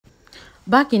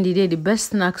Back in the day, the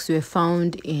best snacks were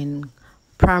found in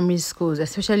primary schools,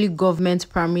 especially government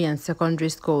primary and secondary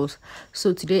schools.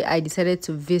 So today I decided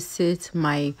to visit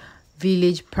my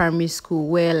village primary school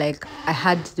where like I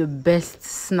had the best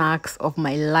snacks of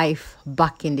my life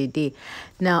back in the day.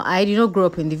 Now I did not grow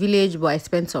up in the village, but I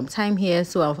spent some time here,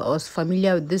 so I was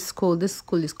familiar with this school. This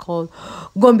school is called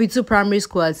Gombitu Primary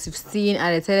School at 16.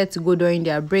 I decided to go during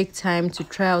their break time to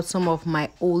try out some of my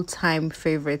old time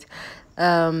favorite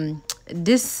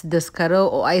this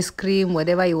descaro or ice cream,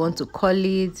 whatever you want to call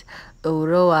it,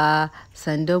 Oroa,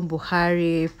 Sandom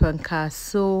Buhari,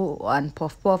 Pankaso, and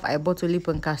Puff Puff. I bought only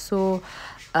Pankaso.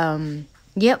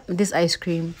 Yep, this ice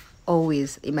cream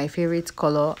always in my favorite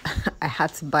color. I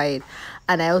had to buy it,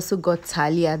 and I also got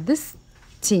Talia. This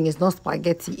thing is not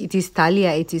spaghetti; it is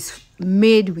Talia. It is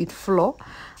made with flour,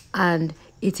 and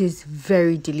it is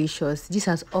very delicious. This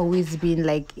has always been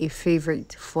like a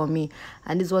favorite for me,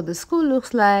 and this is what the school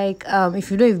looks like. If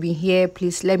you know you've been here,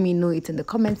 please let me know it in the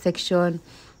comment section.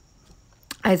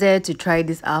 I decided to try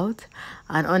this out,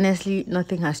 and honestly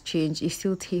nothing has changed. It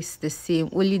still tastes the same,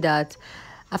 only that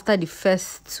after the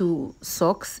first two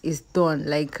socks is done,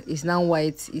 like it's now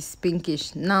white, it's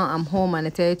pinkish. Now I'm home and I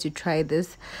decided to try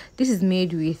this. This is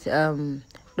made with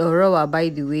Dorowa, by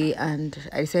the way, and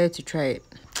I decided to try it.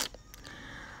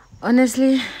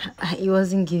 Honestly, it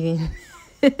wasn't giving.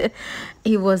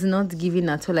 It was not giving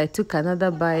at all. I took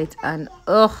another bite and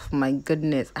oh my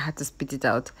goodness, I had to spit it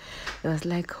out. It was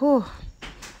like, oh,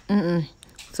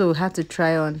 so we had to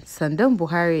try on Sandam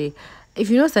Buhari. If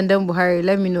you know Sandam Buhari,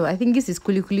 let me know. I think this is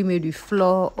kuli kuli made with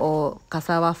flour or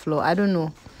cassava flour. I don't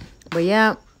know. But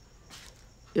yeah,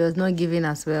 it was not giving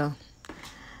as well.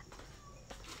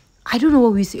 I don't know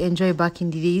what we used to enjoy back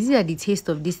in the day. Is it that the taste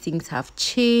of these things have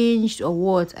changed or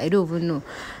what? I don't even know.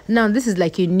 Now this is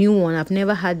like a new one. I've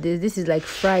never had this. This is like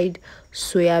fried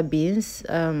soya beans.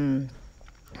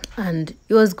 And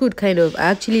it was good, kind of. I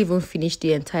actually even finished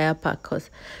the entire pack because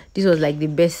this was like the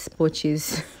best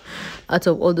purchase out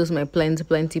of all those my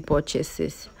plenty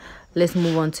purchases. Let's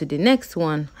move on to the next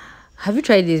one. Have you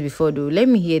tried this before though? Let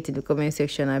me hear it in the comment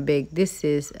section, I beg. This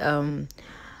is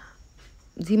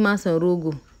Zimas and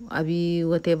Rogo, Abi,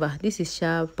 whatever. This is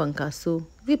Sha Pankaso.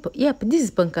 Yep, this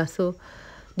is Pankaso.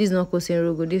 This is not Kosen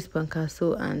Rogo, this is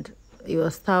Pankaso, and it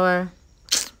was tower.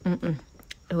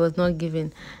 It was not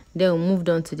given. Then we moved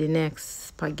on to the next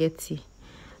spaghetti.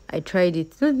 I tried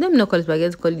it. Let me not call it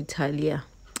spaghetti, call it Italia.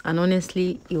 And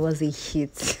honestly, it was a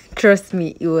hit. Trust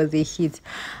me, it was a hit.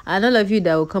 And all of you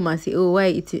that will come and say, oh, why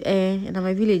it? And in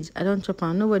my village, I don't chop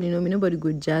on. Nobody know me. Nobody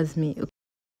go jazz me. Okay.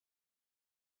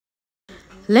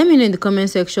 Let me know in the comment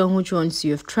section which ones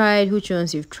you've tried, which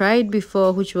ones you've tried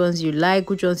before, which ones you like,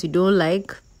 which ones you don't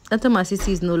like. Tata Masisi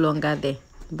is no longer there.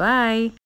 Bye.